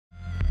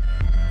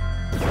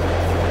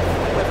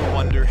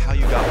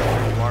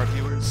our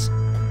viewers?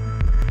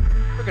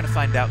 We're going to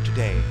find out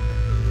today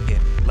in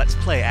Let's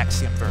Play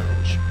Axiom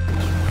Verge.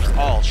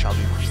 All shall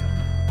be revealed.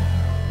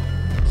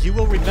 You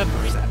will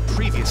remember that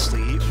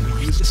previously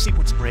we used a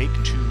sequence break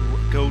to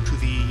go to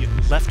the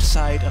left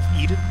side of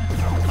Edin,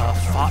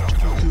 fought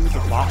Pupae, the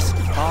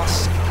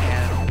boss,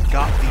 and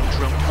got the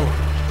drone teleport.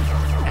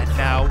 And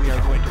now we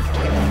are going to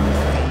continue with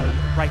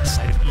the right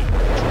side of Edin,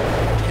 which we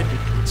intended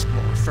to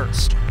explore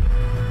first.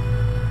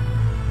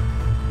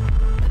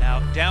 Now,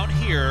 down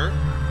here,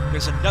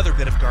 there's another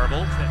bit of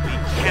garble that we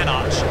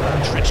cannot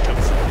trench coat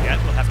through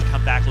yet. We'll have to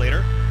come back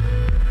later.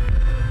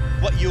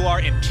 What you are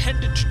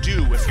intended to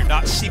do if you're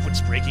not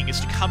sequence breaking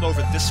is to come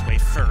over this way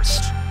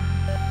first.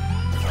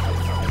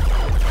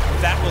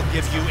 That will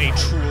give you a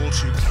tool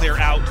to clear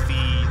out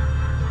the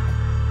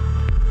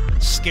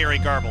scary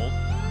garble.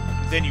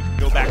 Then you can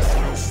go back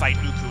through, fight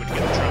Uku, and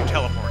get the drone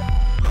teleport.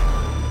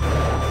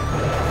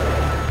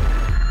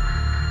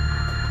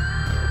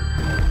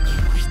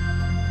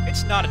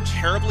 It's not a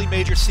terribly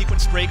major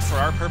sequence break for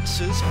our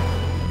purposes.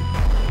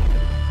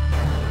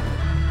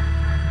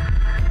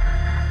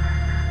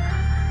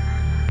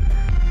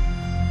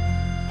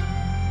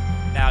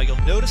 Now, you'll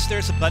notice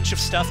there's a bunch of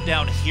stuff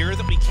down here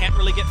that we can't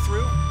really get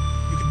through.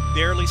 You can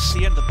barely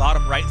see in the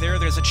bottom right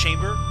there's a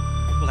chamber.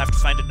 We'll have to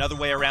find another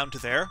way around to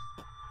there.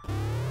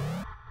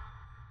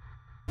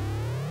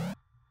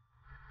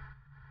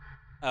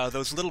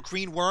 Those little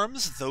green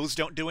worms, those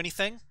don't do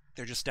anything.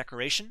 They're just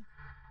decoration.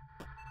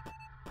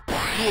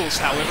 Ghouls,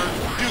 however,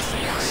 do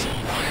things.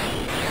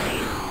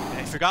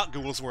 I forgot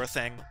ghouls were a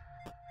thing.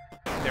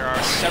 There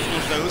are several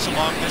of those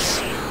along this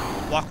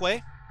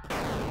walkway.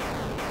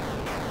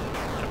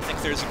 I don't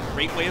think there's a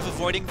great way of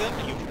avoiding them.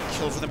 You can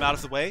kill for them out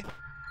of the way.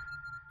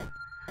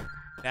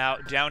 Now,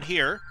 down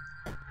here,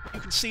 you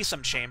can see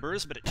some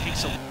chambers, but it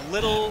takes a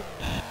little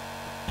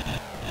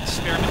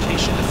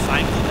experimentation to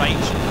find the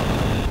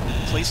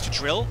right place to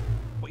drill.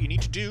 What you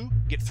need to do,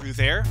 get through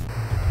there,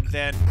 and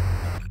then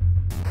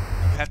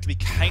you have to be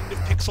kind of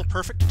pixel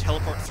perfect to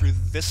teleport through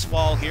this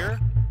wall here.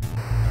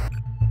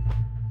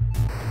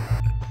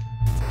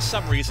 For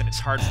some reason, it's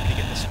hard for me to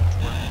get this one to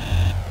work.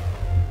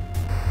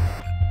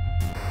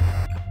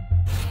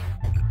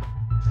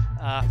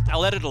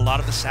 I'll edit a lot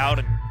of this out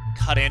and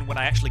cut in when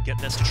I actually get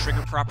this to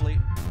trigger properly.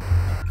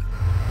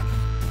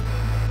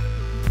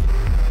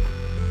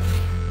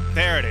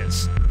 There it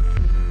is.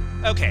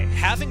 Okay,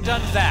 having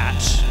done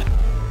that,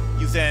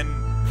 you then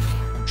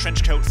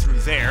trench coat through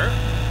there.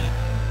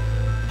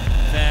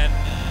 Then,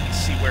 let's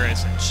see, where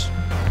is it?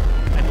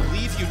 I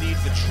believe you need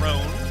the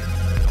drone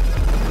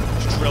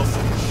to drill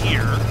through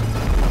here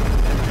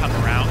and come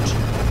around.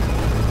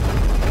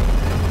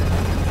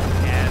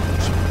 And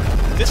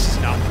this is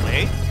not the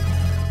way.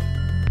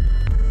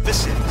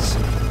 This is.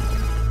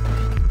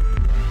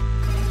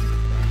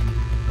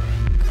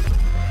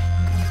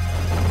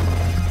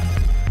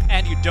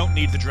 And you don't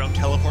need the drone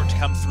teleport to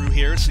come through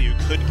here, so you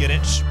could get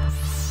it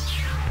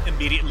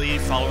immediately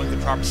following the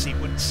proper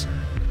sequence.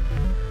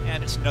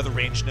 And it's another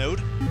range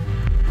node.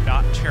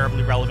 Not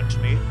terribly relevant to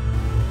me.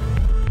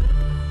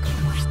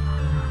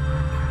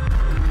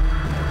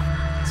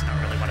 That's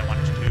not really what I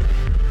wanted to do.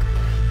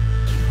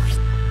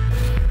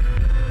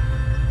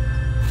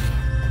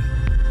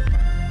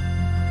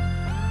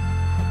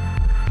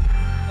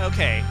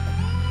 Okay.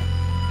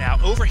 Now,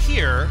 over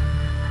here,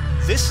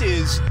 this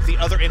is the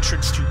other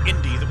entrance to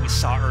Indy that we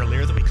saw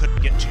earlier that we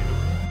couldn't get to.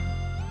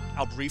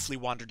 I'll briefly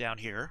wander down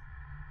here.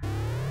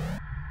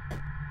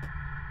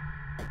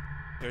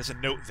 There's a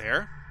note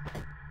there.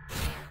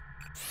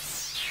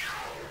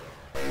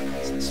 What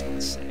does this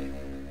one say?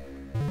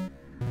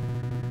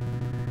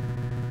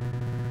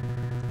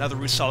 Another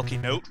Rusalki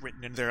note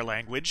written in their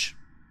language.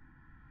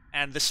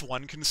 And this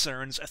one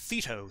concerns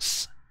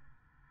Athetos,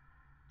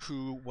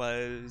 who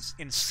was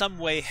in some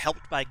way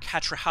helped by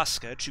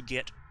Katrahaska to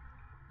get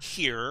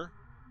here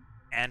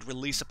and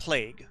release a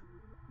plague.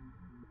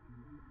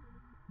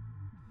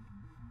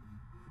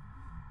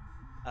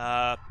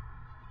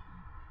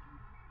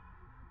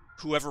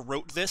 Whoever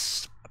wrote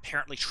this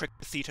apparently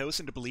tricked Athetos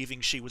into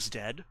believing she was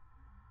dead.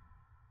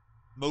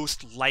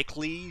 Most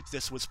likely,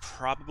 this was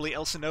probably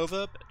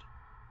Elsenova, but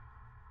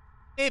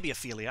maybe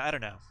Ophelia, I don't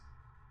know.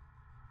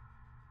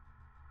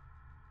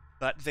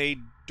 But they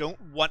don't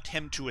want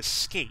him to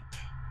escape.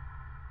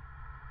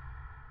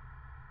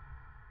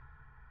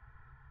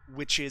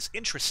 Which is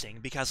interesting,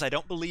 because I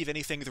don't believe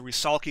anything the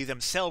Rusalki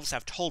themselves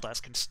have told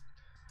us can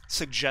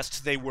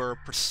suggest they were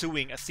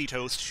pursuing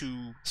Athetos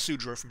to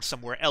Sudra from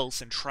somewhere else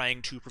and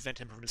trying to prevent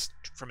him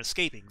from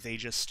escaping. They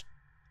just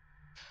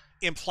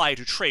imply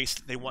to Trace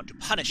that they want to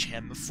punish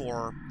him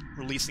for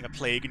releasing a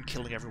plague and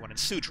killing everyone in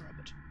Sudra,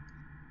 but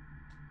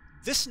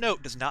this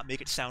note does not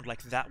make it sound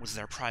like that was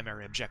their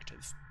primary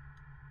objective.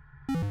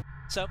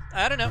 So,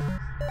 I don't know.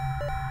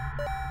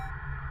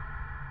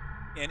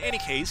 In any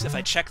case, if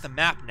I check the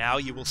map now,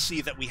 you will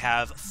see that we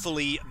have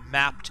fully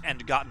mapped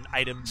and gotten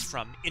items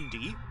from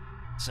Indy,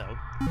 so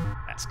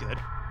that's good.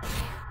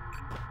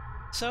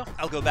 So,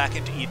 I'll go back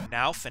into Edin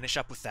now, finish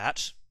up with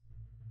that.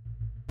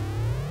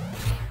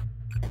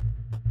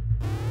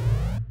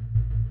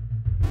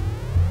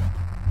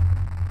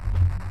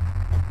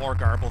 more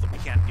garble that we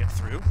can't get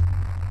through.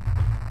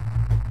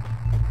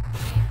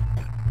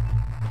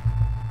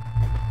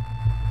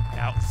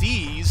 Now,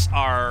 these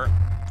are...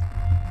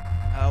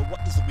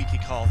 what does the wiki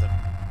call them?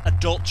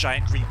 Adult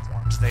giant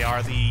greenworms. They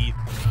are the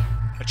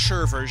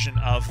mature version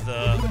of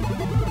the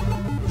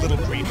little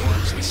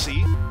greenworms we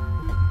see.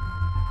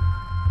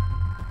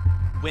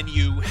 When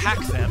you hack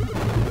them,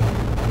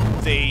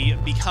 they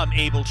become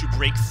able to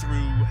break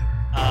through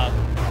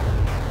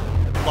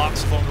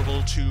blocks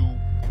vulnerable to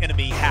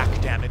enemy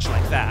hack damage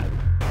like that.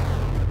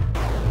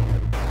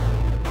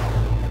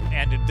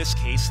 And in this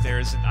case,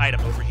 there's an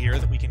item over here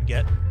that we can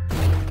get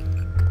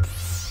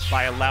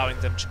by allowing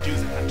them to do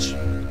that.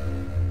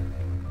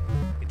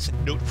 It's a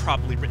note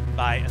probably written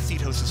by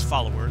Athetos'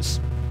 followers,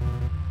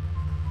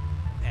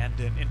 and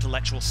an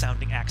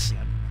intellectual-sounding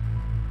axiom.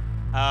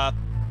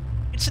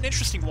 It's an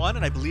interesting one,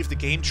 and I believe the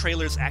game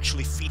trailers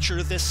actually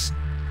feature this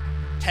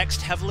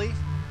text heavily.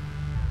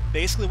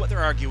 Basically what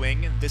they're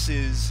arguing, and this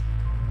is,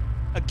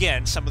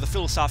 again, some of the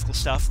philosophical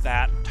stuff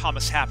that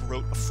Thomas Happ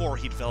wrote before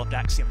he developed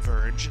Axiom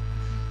Verge.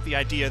 The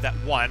idea that,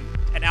 one,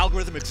 an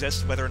algorithm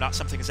exists whether or not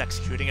something is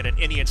executing, and in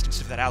any instance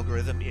of that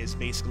algorithm is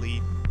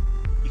basically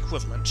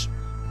equivalent.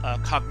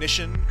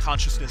 Cognition,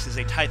 consciousness, is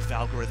a type of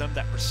algorithm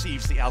that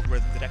perceives the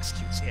algorithm that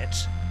executes it.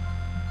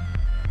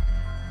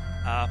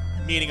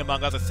 Meaning,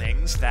 among other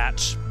things,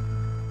 that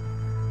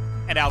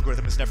an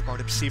algorithm is never going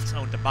to perceive its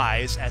own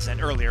demise, as an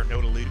earlier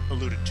note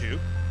alluded to.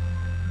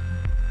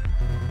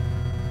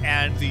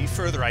 And the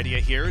further idea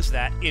here is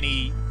that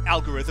any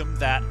algorithm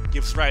that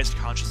gives rise to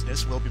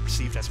consciousness will be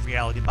perceived as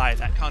reality by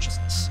that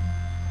consciousness.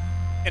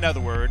 In other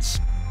words,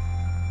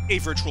 a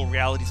virtual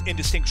reality is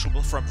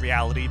indistinguishable from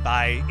reality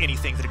by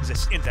anything that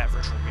exists in that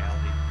virtual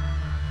reality.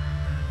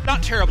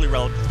 Not terribly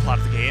relevant to the plot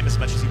of the game, as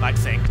much as you might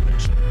think,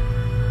 but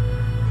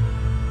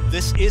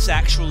this is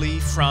actually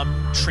from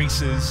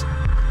Trace's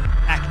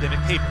academic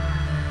paper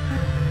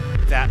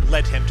that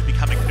led him to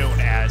becoming known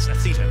as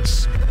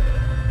Athetos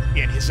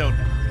in his own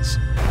memories.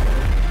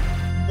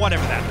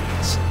 Whatever that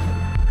means.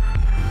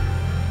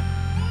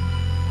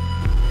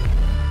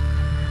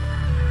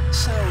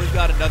 So we've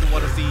got another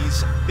one of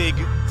these big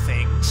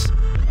things.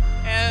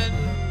 And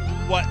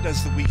what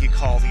does the wiki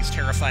call these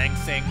terrifying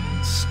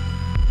things?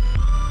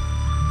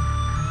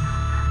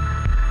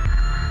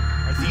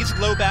 Are these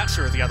glowbats,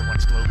 or are the other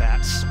ones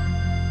glowbats?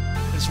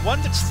 There's one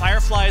that's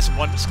fireflies and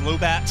one that's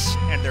glowbats,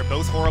 and they're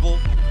both horrible.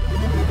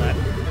 But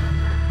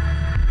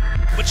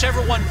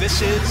whichever one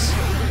this is,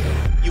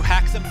 you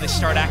hack them, they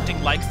start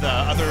acting like the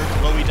other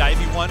glowy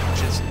divey one,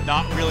 which is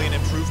not really an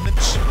improvement.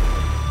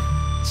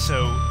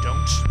 So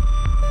don't.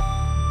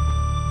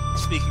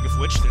 Speaking of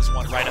which, there's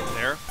one right up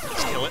there.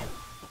 Let's kill it.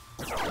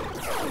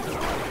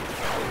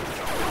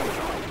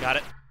 Got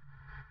it.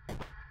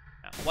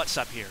 Now, what's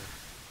up here?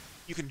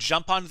 You can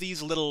jump on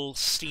these little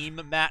steam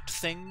mat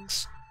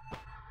things.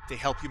 They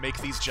help you make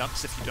these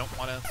jumps if you don't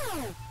want to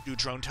do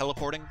drone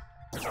teleporting.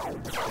 If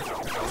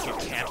you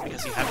can't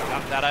because you haven't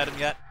gotten that item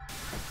yet.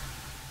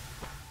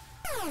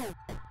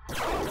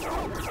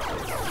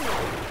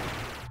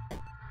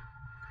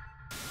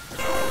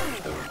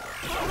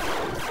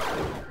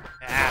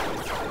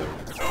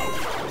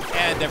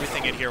 And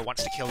everything in here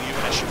wants to kill you,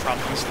 and I should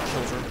probably use the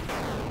kill room.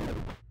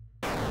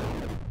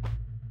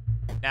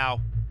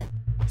 Now,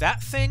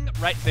 that thing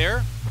right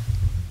there,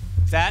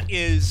 that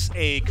is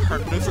a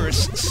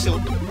carnivorous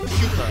silk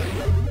pupa,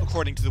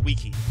 according to the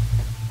wiki.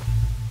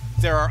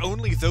 There are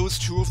only those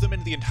two of them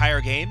in the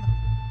entire game.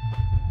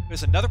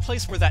 There's another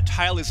place where that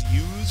tile is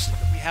used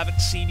that we haven't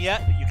seen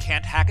yet, but you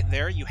can't hack it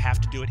there, you have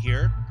to do it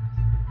here.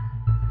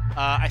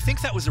 I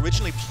think that was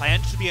originally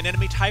planned to be an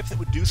enemy type that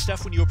would do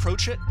stuff when you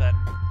approach it, but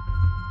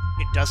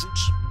it doesn't.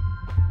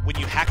 When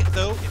you hack it,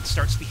 though, it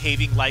starts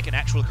behaving like an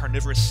actual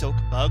carnivorous silk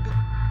bug.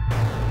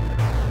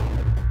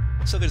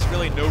 So there's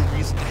really no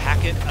reason to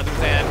hack it other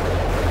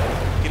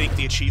than getting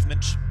the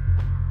achievement.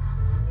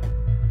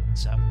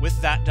 So with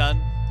that done,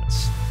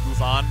 let's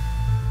move on.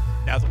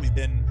 Now that we've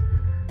been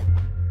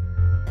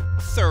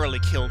thoroughly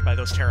killed by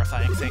those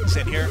terrifying things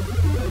in here.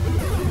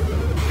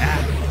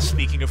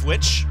 Speaking of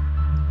which,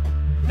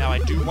 now I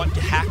do want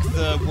to hack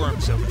the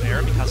worms over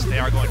there, because they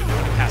are going to do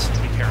any passage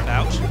we care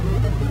about.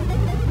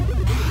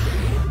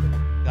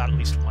 Got at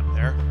least one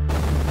there.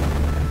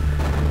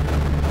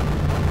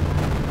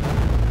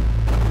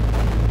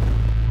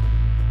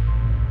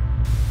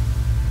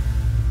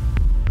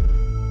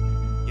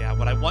 Yeah,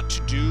 what I want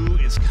to do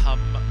is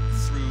come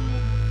through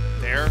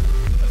there,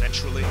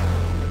 eventually.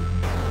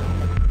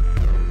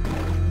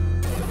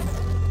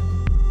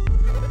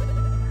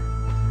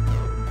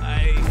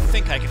 I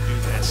think I can do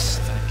this,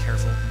 if I'm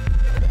careful.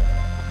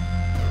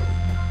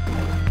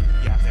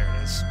 Yeah, there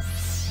it is.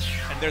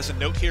 And there's a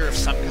note here of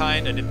some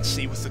kind I didn't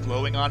see with the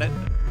glowing on it.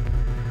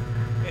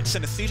 It's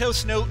an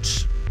Athetos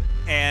note,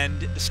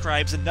 and it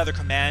describes another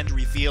command,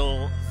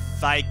 reveal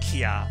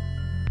Vykhya,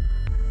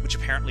 which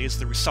apparently is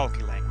the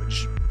Rusalki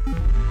language.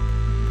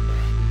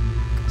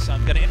 So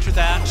I'm going to enter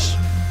that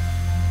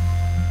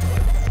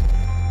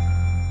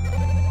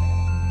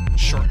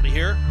shortly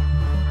here.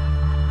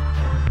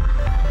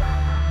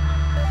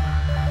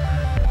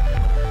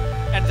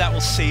 And that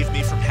will save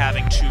me from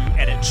having to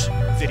edit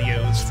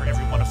videos for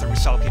every one of the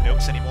Rusalki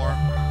notes anymore.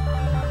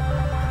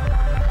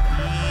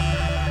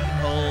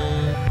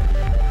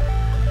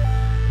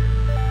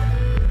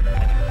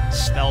 I can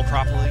spell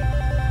properly.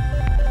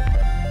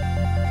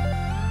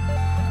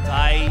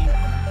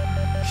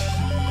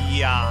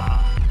 Vykhya.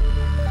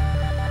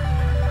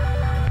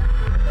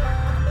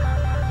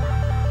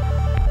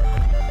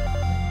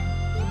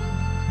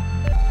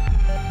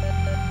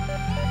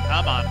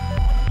 Come on.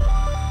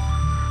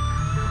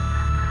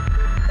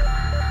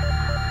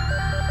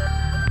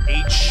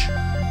 H-Y-A,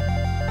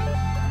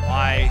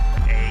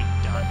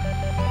 done.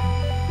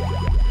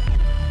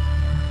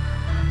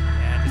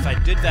 And if I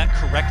did that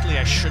correctly,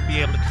 I should be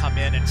able to come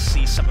in and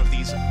see some of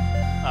these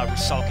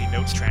Rusalki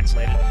notes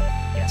translated.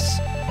 Yes,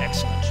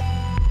 excellent.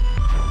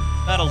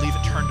 That'll leave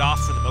it turned off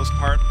for the most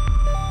part.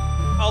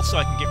 Also,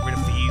 I can get rid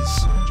of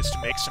these, just to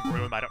make some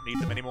room. I don't need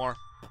them anymore.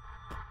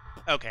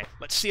 Okay,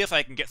 let's see if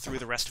I can get through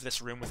the rest of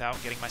this room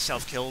without getting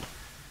myself killed.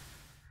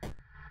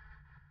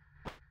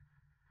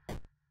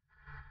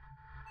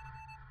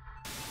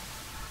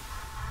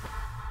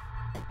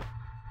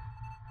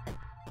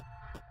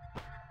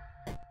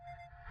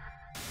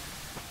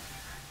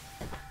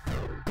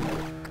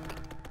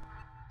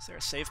 Is there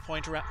a save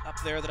point up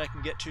there that I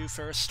can get to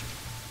first?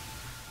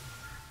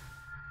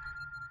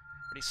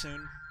 Pretty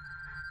soon.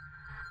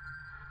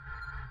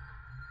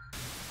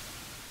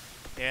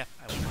 Yeah,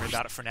 I won't worry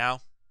about it for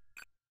now.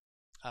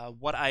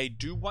 What I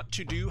do want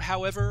to do,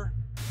 however,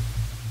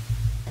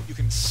 you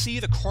can see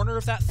the corner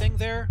of that thing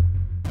there.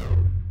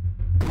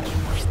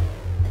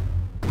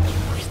 You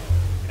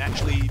can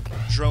actually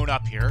drone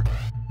up here.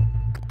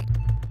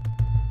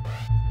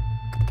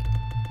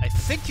 I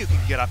think you can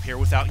get up here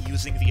without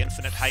using the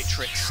infinite height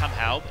trick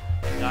somehow,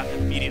 but I'm not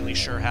immediately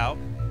sure how.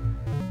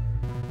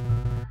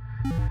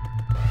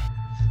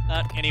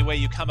 Anyway,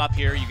 you come up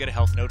here, you get a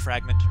health node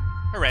fragment.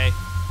 Hooray.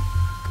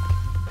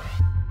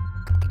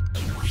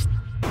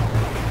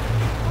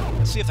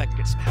 Let's see if I can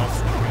get some health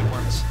from the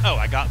Greenworms. Oh,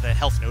 I got the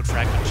health node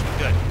fragment.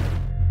 Good.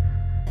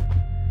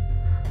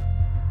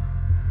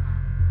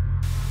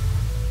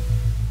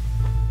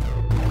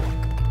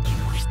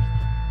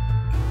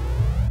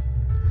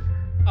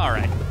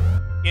 Alright.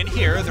 In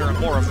here, there are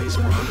more of these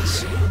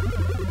worms.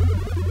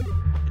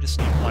 I just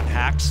need one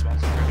hacked, so I'll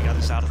clear the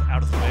others out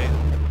of the way.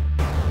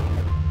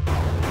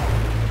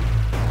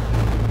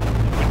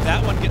 When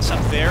that one gets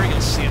up there,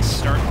 you'll see it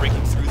start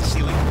breaking through the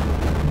ceiling.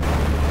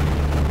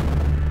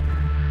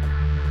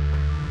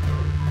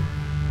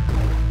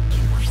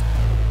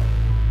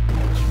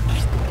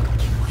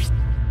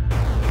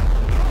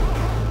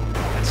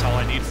 That's all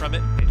I need from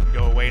it. It can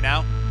go away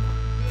now.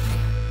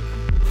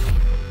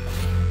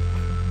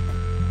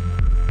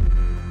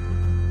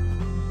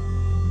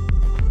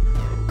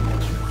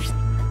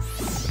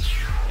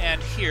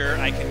 And here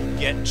I can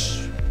get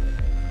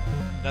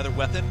another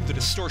weapon, the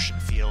Distortion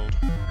Field,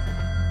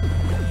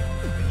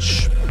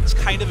 which is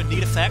kind of a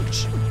neat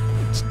effect.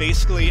 It's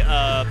basically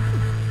a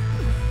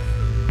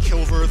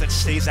Kilver that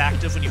stays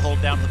active when you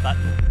hold down the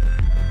button.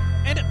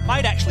 And it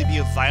might actually be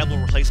a viable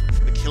replacement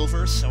for the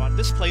Kilver, so on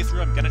this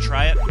playthrough I'm going to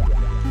try it.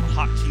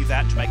 Hotkey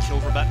that to my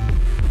Kilver button.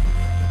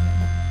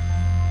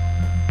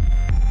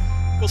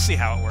 We'll see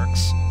how it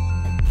works.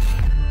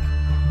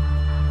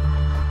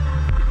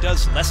 It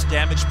does less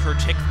damage per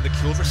tick than the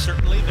Kilver,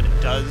 certainly, but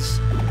it does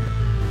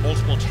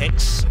multiple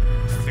ticks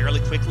fairly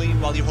quickly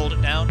while you hold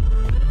it down.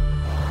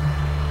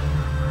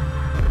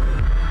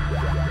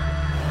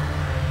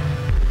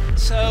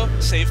 So,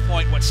 save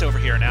point, what's over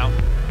here now?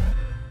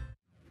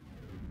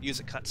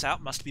 Music cuts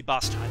out, must be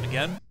boss time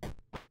again.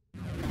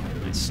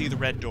 I see the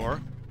red door.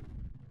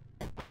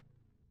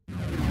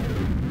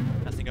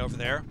 Nothing over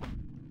there.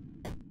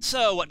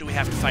 So, what do we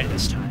have to fight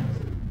this time?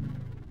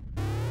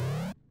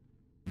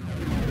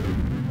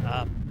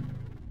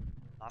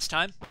 Last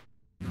time?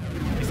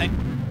 Anything?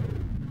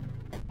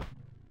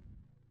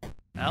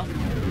 Well,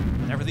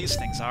 whatever these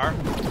things are.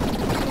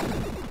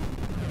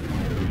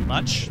 Too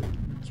much.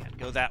 Can't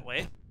go that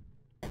way.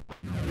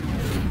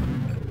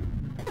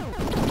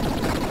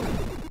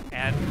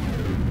 And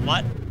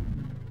what?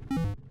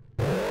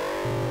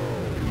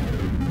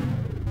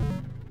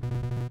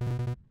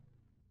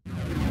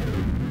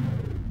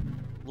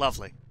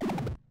 Lovely.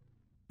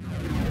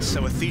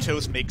 So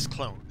Athetos makes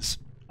clones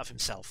of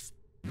himself.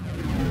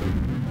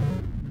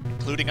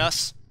 Including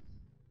us,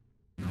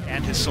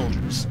 and his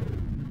soldiers.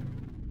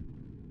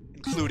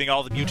 Including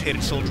all the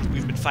mutated soldiers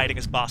we've been fighting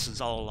as bosses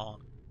all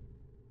along.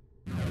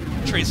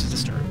 Trace is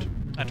disturbed,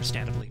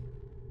 understandably.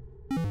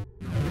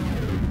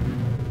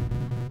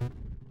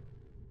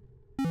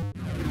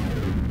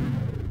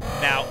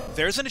 Now,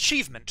 there's an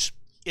achievement.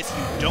 If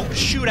you don't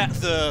shoot at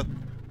the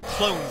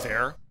clone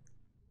there,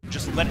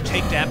 just let it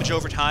take damage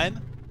over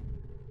time,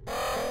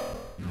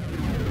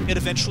 it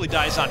eventually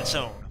dies on its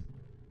own.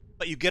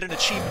 But you get an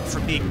achievement for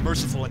being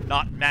merciful and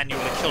not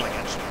manually killing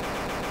it.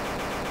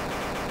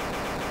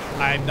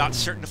 I'm not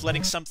certain if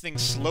letting something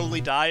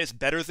slowly die is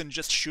better than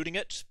just shooting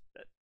it,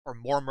 or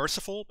more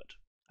merciful, but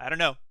I don't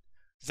know.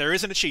 There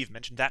is an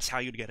achievement, and that's how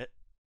you'd get it.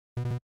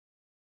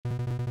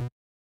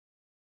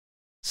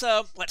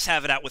 So, let's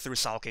have it out with the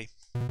Rusalki.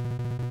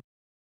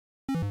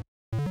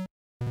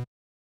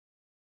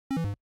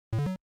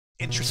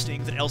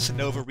 Interesting that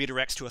Elsenova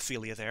redirects to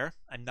Ophelia there.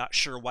 I'm not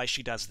sure why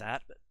she does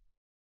that, but...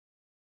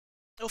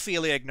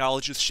 Ophelia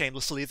acknowledges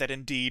shamelessly that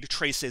indeed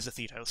Trace is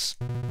Athetos,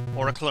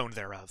 or a clone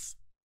thereof.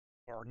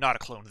 Or not a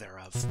clone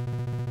thereof.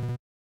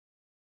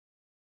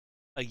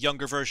 A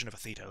younger version of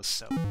Athetos,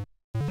 so...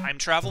 Time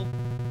travel?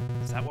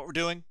 Is that what we're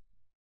doing?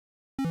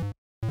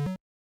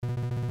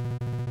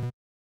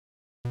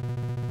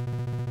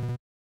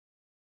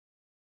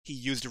 He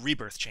used a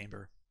rebirth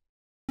chamber.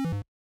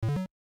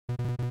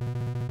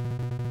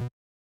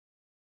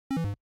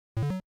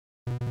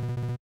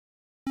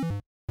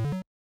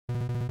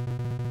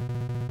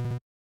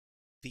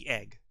 The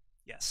egg,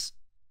 yes.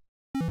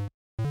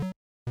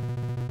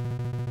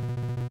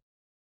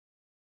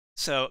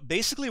 So,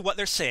 basically what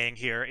they're saying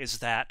here is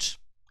that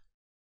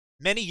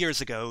many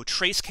years ago,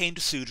 Trace came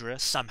to Sudra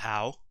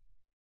somehow,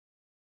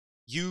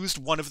 used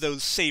one of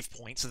those save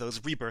points,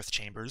 those rebirth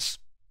chambers.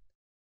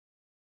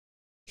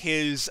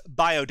 His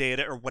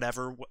biodata, or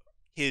whatever,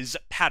 his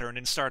pattern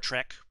in Star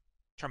Trek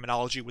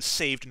terminology was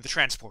saved in the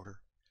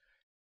transporter.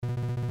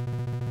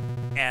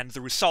 And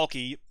the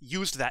Rusalki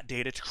used that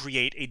data to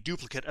create a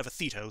duplicate of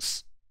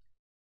Athetos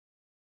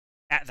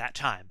at that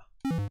time.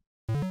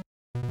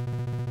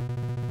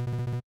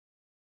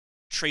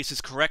 Trace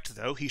is correct,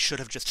 though. He should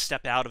have just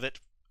stepped out of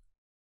it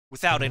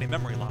without any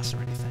memory loss or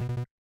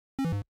anything.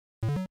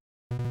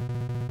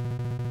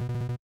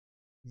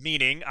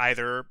 Meaning,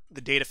 either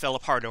the data fell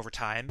apart over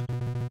time,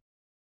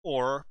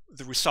 or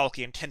the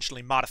Rusalki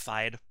intentionally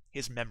modified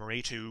his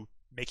memory to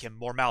make him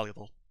more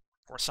malleable,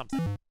 or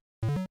something.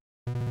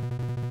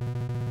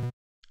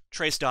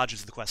 Trace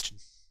dodges the question.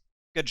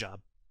 Good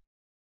job.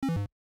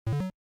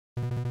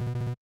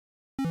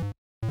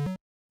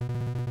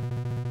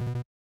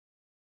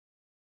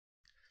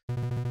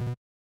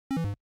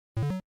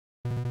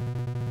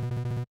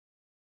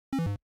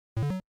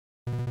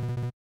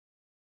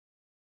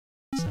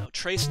 So,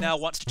 Trace now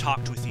wants to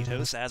talk to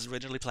Athetos, as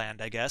originally planned,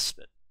 I guess,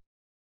 but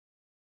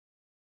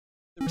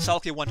the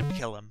Rusalki want him to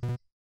kill him,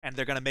 and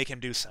they're gonna make him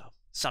do so,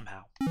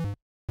 somehow.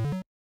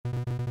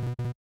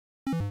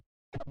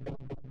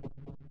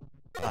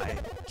 By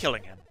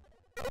killing him.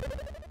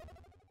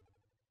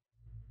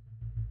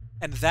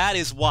 And that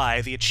is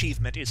why the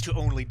achievement is to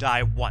only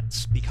die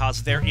once,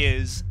 because there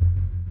is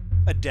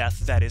a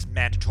death that is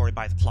mandatory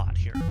by the plot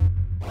here.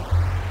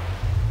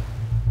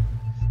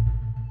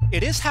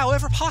 It is,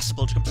 however,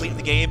 possible to complete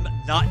the game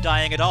not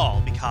dying at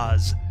all,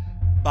 because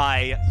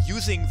by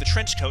using the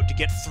trench coat to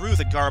get through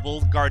the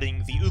garble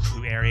guarding the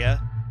Ukhu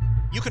area,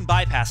 you can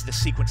bypass this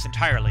sequence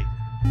entirely.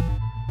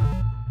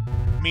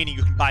 Meaning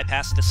you can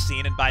bypass the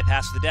scene and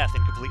bypass the death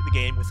and complete the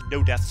game with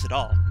no deaths at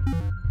all.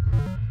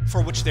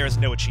 For which there is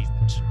no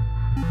achievement.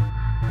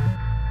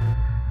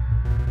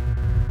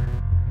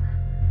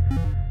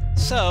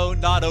 So,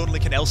 not only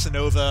can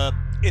Elsenova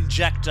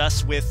inject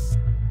us with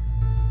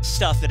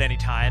stuff at any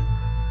time,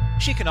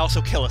 she can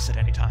also kill us at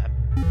any time.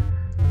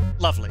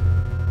 Lovely.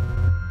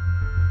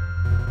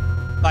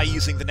 By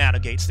using the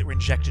nanogates that were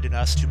injected in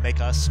us to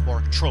make us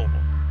more controllable.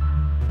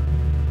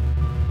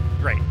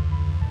 Great.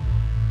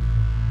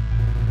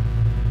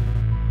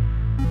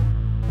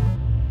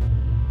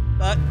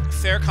 But,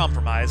 fair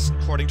compromise,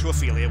 according to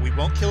Ophelia. We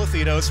won't kill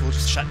Athetos, we'll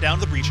just shut down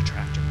the breach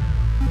attractor.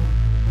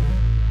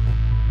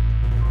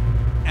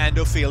 And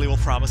Ophelia will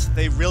promise that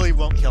they really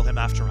won't kill him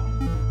after all.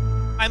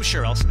 I'm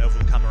sure Elsenova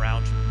will come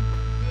around.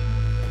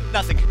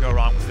 Nothing can go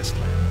wrong with this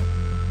plan.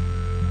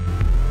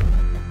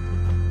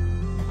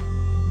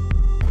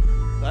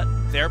 But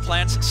their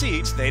plan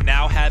succeeds. They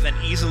now have an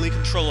easily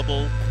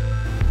controllable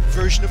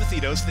version of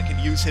Athetos that can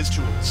use his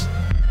tools.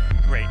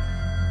 Great.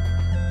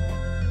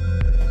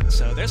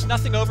 So there's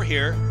nothing over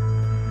here.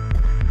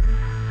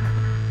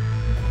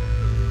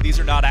 These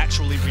are not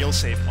actually real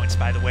save points,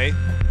 by the way.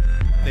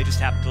 They just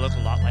happen to look a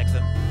lot like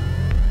them.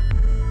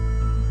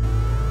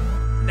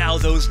 Now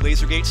those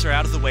laser gates are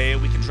out of the way,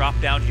 we can drop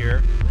down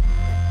here.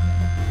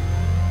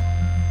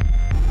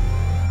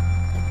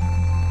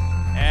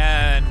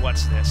 And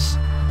what's this?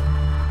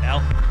 Well,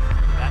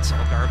 that's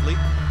all garbly.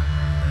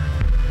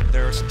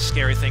 There are some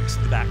scary things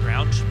in the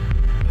background.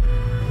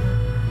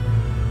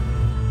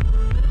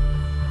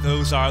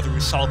 Those are the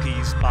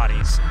Rusalki's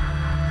bodies.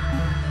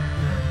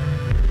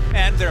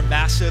 And they're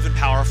massive and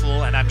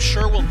powerful, and I'm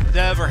sure we'll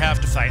never have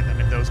to fight them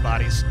in those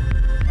bodies.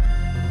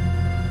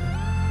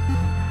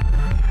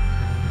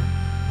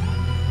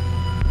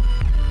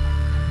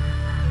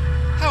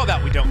 How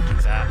about we don't do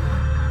that?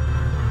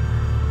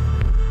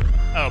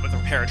 Oh, but the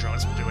repair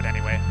drones will do it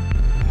anyway.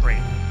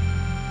 Great.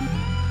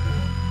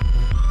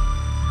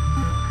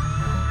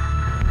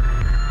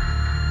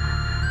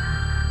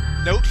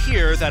 Note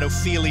here that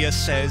Ophelia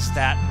says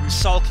that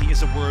Rusalki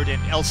is a word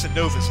in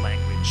Elsenova's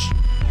language,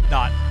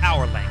 not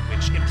our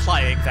language,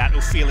 implying that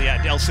Ophelia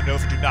and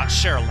Elsenova do not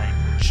share a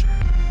language.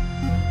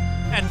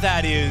 And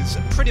that is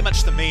pretty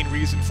much the main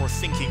reason for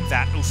thinking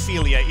that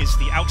Ophelia is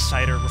the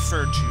outsider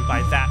referred to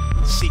by that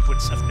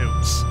sequence of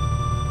notes.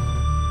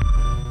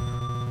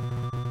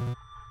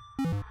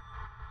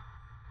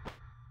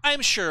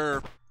 I'm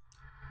sure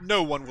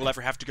no one will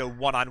ever have to go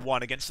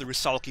one-on-one against the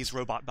Rusalki's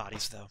robot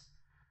bodies, though.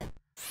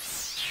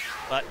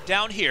 But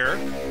down here,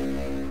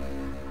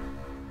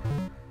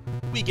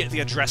 we get the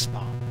address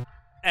bomb.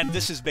 And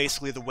this is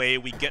basically the way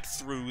we get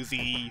through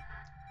the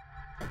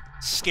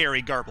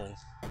scary garble.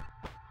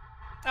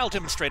 I'll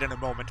demonstrate in a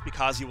moment,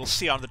 because you will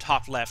see on the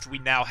top left we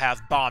now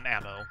have bomb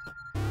ammo.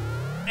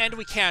 And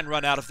we can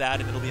run out of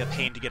that, and it'll be a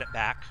pain to get it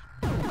back.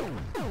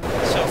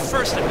 So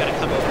first I'm going to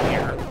come over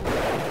here.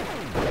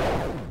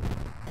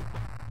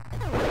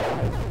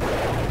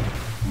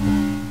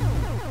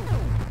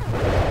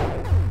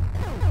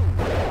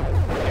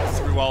 Get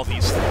through all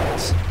these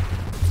things.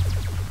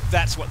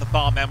 That's what the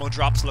bomb ammo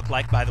drops look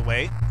like, by the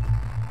way.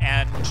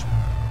 And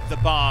the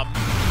bomb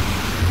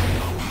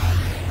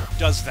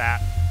does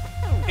that.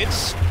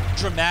 It's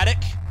dramatic,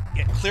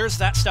 it clears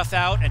that stuff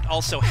out, and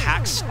also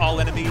hacks all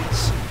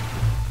enemies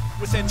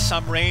within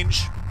some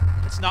range.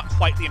 It's not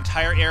quite the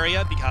entire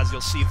area, because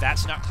you'll see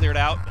that's not cleared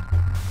out.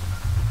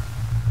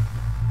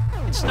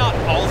 It's not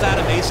all that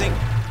amazing,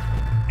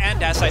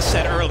 and as I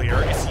said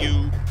earlier, if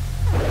you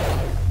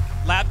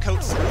lab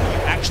coat through,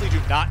 you actually do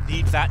not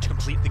need that to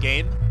complete the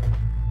game.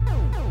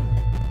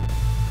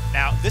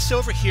 Now, this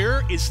over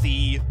here is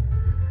the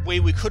way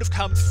we could have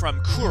come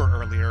from Kur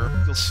earlier,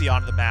 you'll see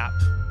on the map.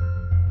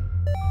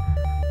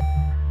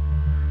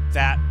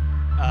 That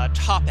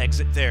top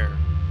exit there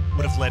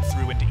would have led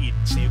through into Edin.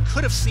 So you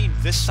could have seen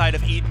this side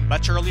of Edin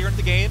much earlier in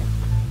the game,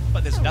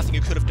 but there's nothing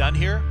you could have done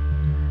here,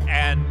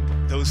 and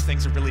those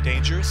things are really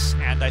dangerous,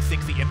 and I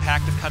think the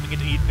impact of coming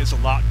into Edin is a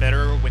lot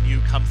better when you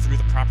come through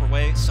the proper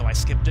way, so I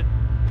skipped it.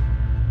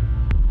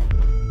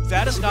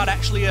 That is not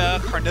actually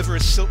a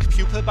Carnivorous silk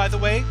pupa, by the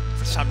way.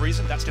 For some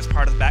reason, that's just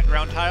part of the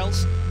background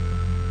tiles.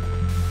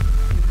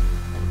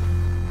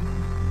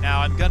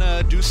 Now I'm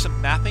gonna do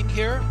some mapping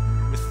here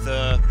with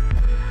the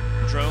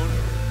drone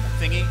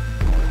thingy.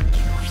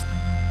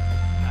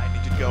 I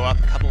need to go up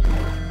a couple...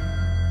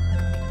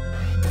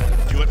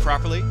 do it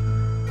properly.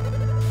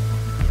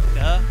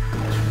 Duh.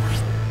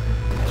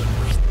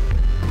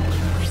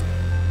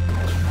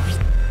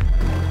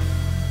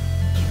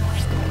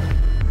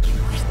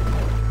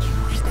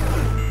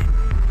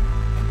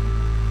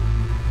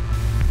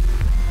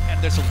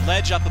 And there's a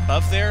ledge up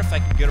above there, if I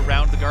can get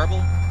around the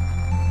garble.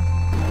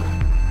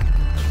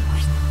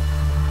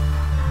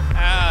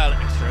 Let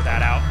me clear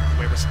that out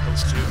the way we're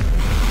supposed to.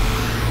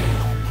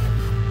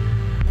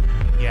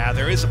 Yeah,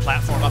 there is a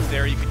platform up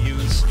there you can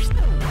use if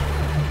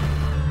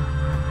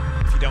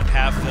you don't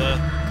have the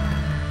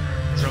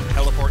drone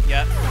teleport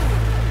yet.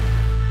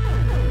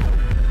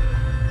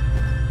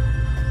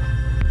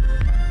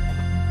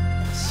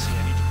 Let's see,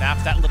 I need to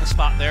map that little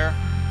spot there.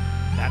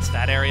 That's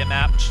that area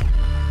mapped.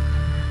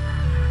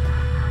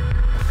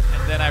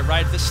 And then I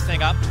ride this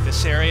thing up to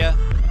this area.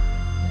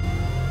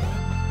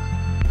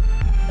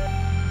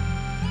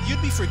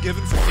 You'd be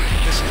forgiven for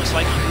thinking this looks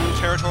like Yule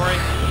territory.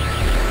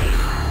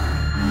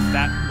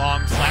 That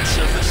long, flat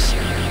surface.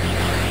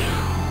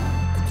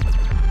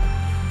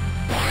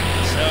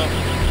 So,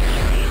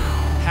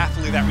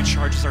 happily that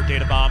recharges our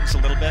data bombs a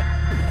little bit.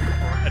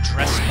 Or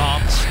address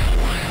bombs. If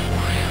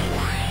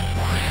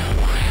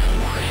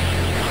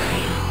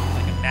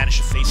I can manage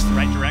to face the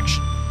right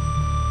direction.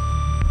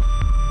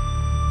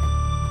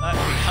 But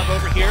we come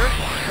over here.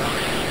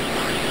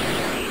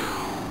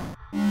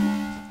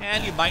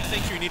 And you might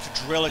think you need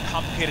to drill a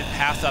complicated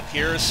path up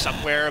here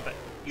somewhere, but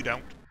you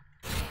don't.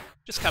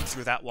 Just come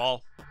through that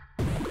wall.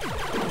 And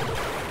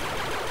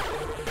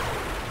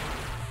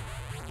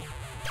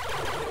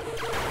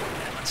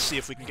let's see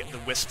if we can get the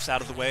wisps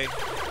out of the way.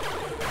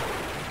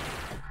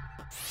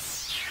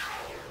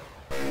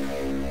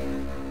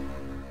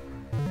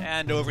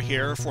 And over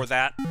here, for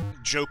that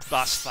joke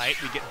boss fight,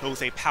 we get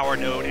both a power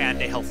node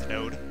and a health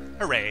node.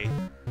 Hooray!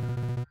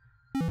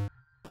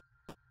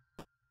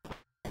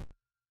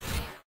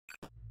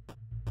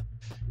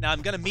 Now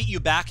I'm going to meet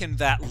you back in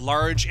that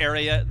large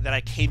area that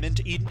I came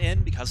into Edin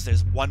in, because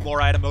there's one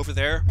more item over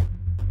there.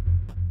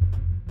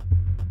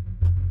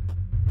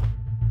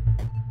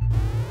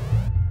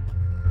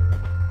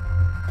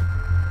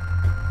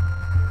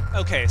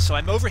 Okay, so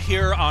I'm over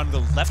here on the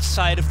left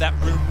side of that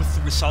room with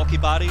the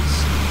Rusalki bodies.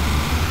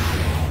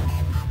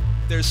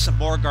 There's some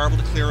more garble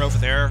to clear over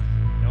there,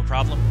 no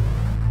problem.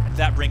 And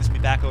that brings me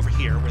back over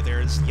here, where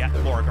there's yet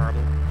more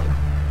garble.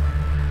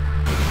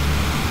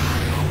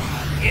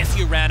 If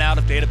you ran out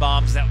of data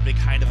bombs, that would be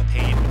kind of a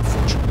pain.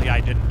 Unfortunately, I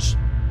didn't.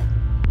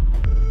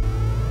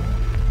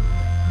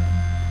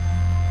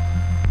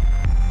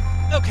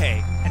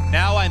 Okay, and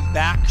now I'm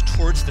back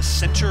towards the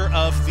center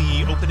of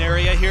the open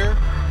area here.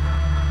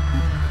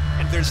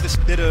 And there's this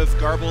bit of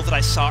garble that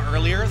I saw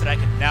earlier that I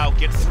can now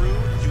get through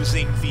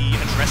using the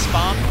address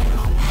bomb.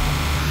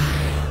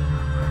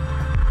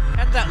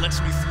 And that lets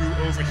me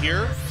through over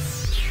here,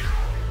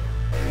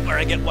 where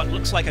I get what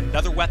looks like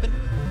another weapon.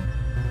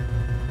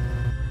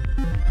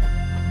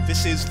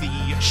 This is the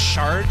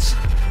Shards.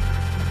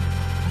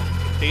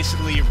 It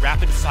basically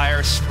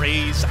rapid-fire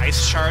sprays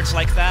ice shards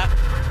like that.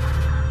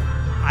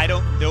 I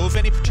don't know of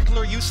any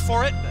particular use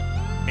for it,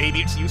 but Maybe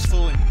it's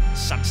useful in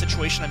some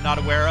situation I'm not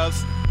aware of.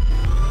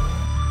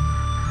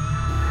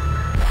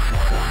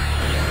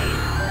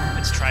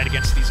 Let's try it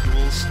against these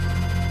ghouls.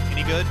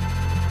 Any good?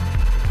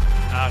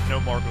 No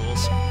more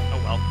ghouls.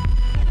 Oh well.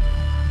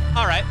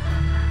 Alright.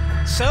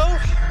 So,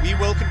 we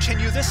will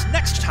continue this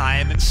next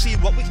time and see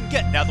what we can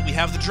get now that we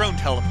have the drone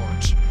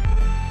teleport.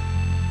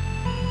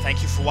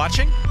 Thank you for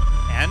watching,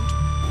 and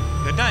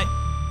good night.